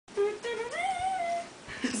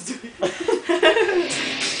It's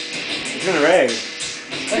gonna rain.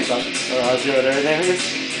 Thanks, son. Oh, I'll do everything is.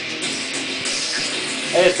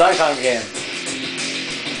 Hey, it's Icon game.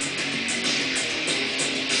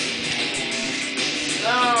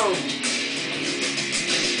 No!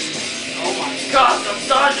 Oh my god, stop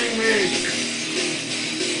dodging me!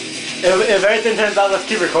 If everything turns out, let's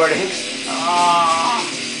keep recording. Ah!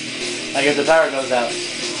 Like if the power goes out.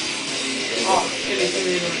 Oh, give me.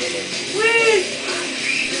 Whee!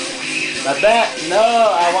 That bat? No,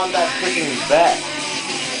 I want that freaking bat.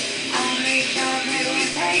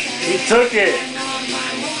 He took it.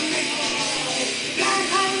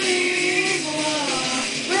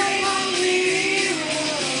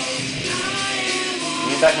 Give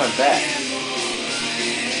me back my bat.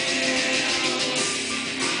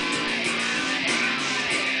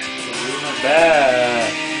 Give me my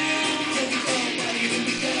bat.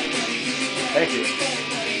 Thank you.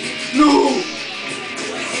 No!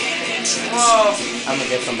 Oh. I'm gonna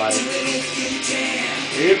get somebody.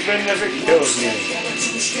 Even if it kills me.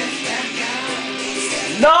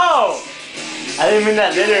 No! I didn't mean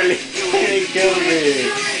that literally. It killed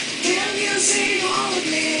me.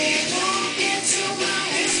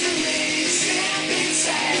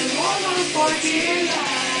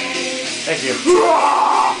 Thank you.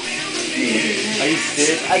 Are you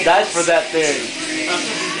serious? I died for that thing.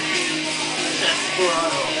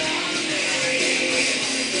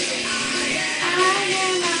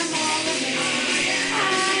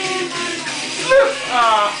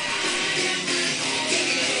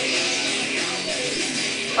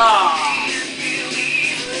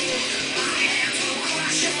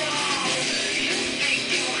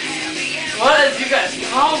 What is you guys'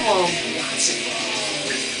 problem?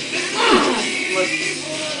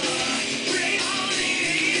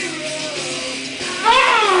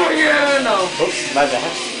 Yeah, no. Oops, my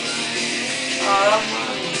bad.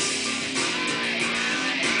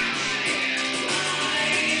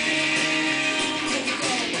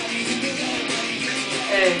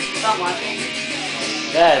 Hey, stop watching.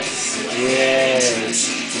 That's good.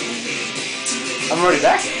 I'm already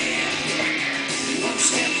back.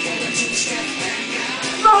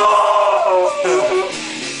 No!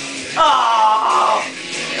 Oh!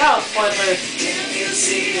 That was pointless.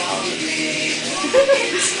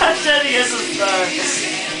 I said he has a star.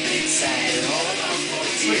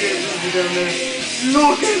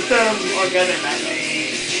 Look at them! Oh, get it back up.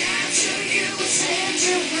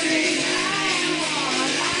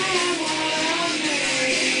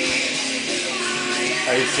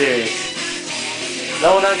 Are you serious? No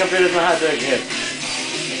one on computers know how to do a gift.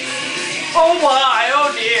 Oh my!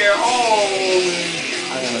 Oh dear! Oh!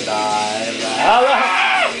 I'm gonna die.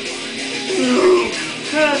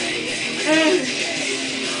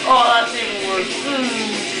 Oh, that's even worse.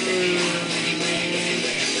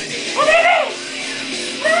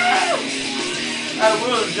 I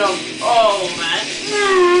will jump. Oh, man.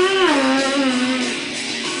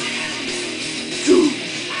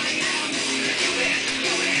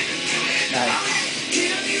 Nice.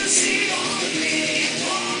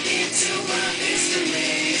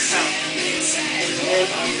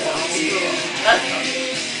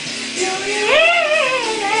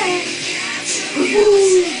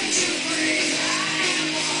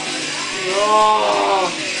 Oh,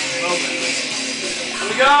 okay. Let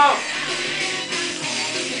me go.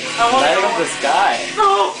 I want Lighting to up the sky. No,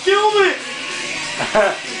 kill me.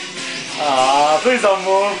 Aw, please don't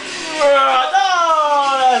move. No,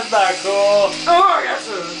 that's not cool. Oh, yes,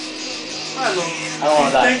 sir. I know. I don't want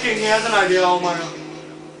to die. He's thinking he has an idea all my own.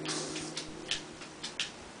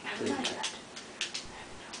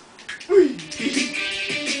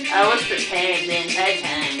 I was prepared the entire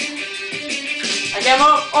time. I can't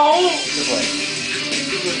move. Oh! This way.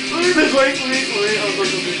 This way. I'll go to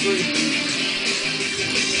this way.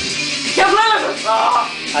 Can't play with us!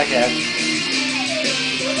 Ah! I can.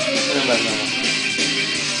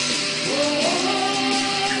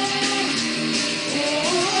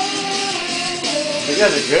 You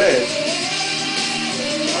guys are good.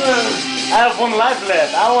 I have one life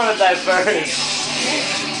left. I want to die first.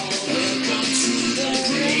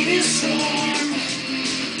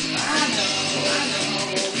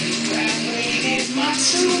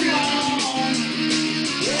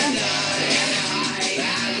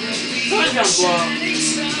 Someone's gonna blow up.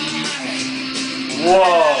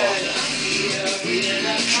 Whoa.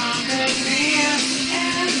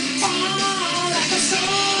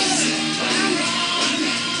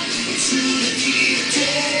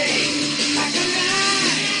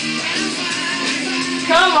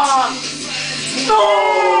 Come on! No!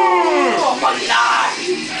 Oh my god!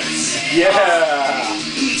 Yeah.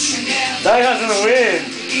 That Maya's gonna win.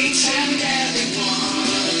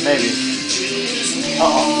 Maybe.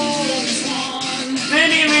 Uh-oh.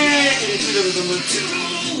 Mini me!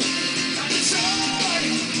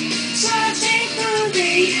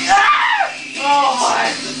 Oh my!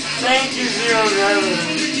 Thank you, Zero Driver.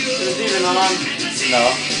 Is it even on? No.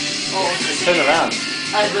 Oh, Turn around.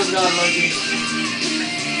 I just got lucky.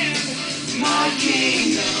 My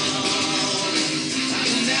kingdom,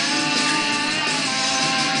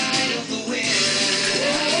 night of the wind.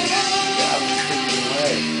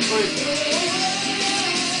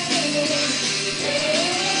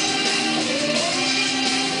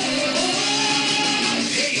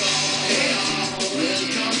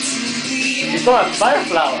 You saw a fire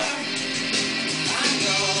flower.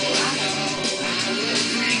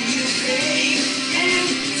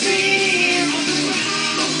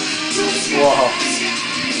 Whoa.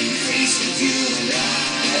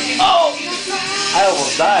 Oh! I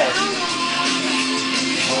almost died.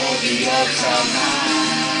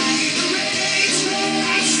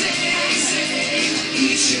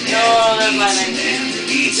 No, that's my name.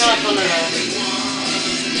 No, it's one of those.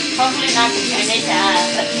 Hopefully not to turn this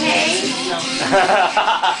off, okay? No.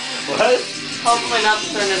 What? Hopefully not to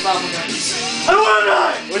turn this off again. I wanna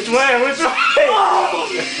die! Which way? Which way? Oh!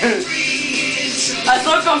 I'm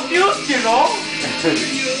so confused, you know?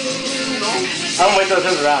 I'll wait till it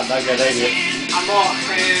turns around. Okay, there you go. I'm off.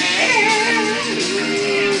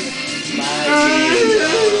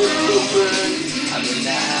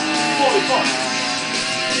 Holy fuck.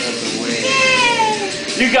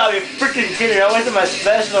 You gotta be freaking kidding me. I went to my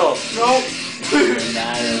special. No.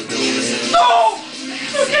 No!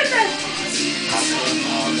 Look at that!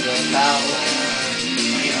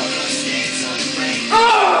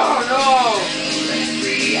 Oh no!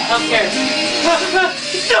 I'm scared.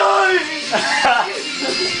 Die!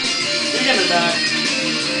 You're gonna die.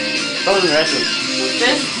 That was impressive.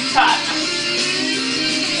 This time.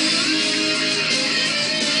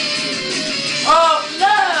 Oh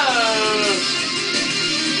no!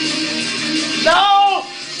 No!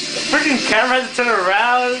 The freaking camera has to turn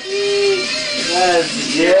around. Yes,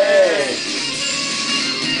 yeah.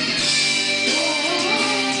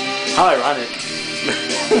 How ironic.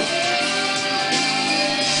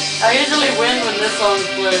 I usually win when this song's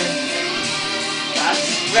playing. That's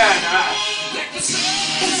very nice.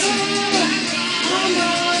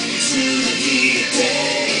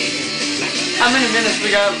 How many minutes we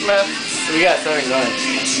got left? We got 7 going.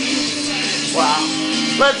 Wow.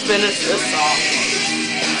 Let's finish this song.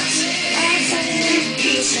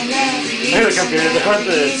 Look at the computer. The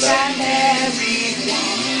computer is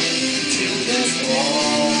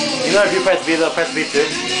You know if you press B, they'll press B too.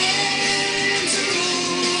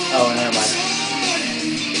 Oh, never mind.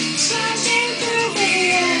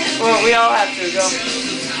 Well, we all have to go.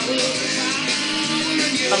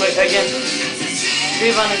 Again.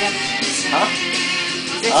 Rerun again. Huh?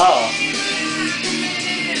 Oh.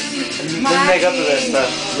 Didn't make up to this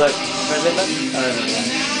stuff. Look. Press it button? Oh, no.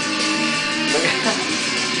 Look.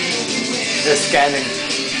 They're scanning.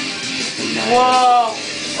 Whoa!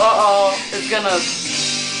 Uh-oh. It's gonna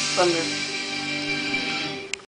thunder.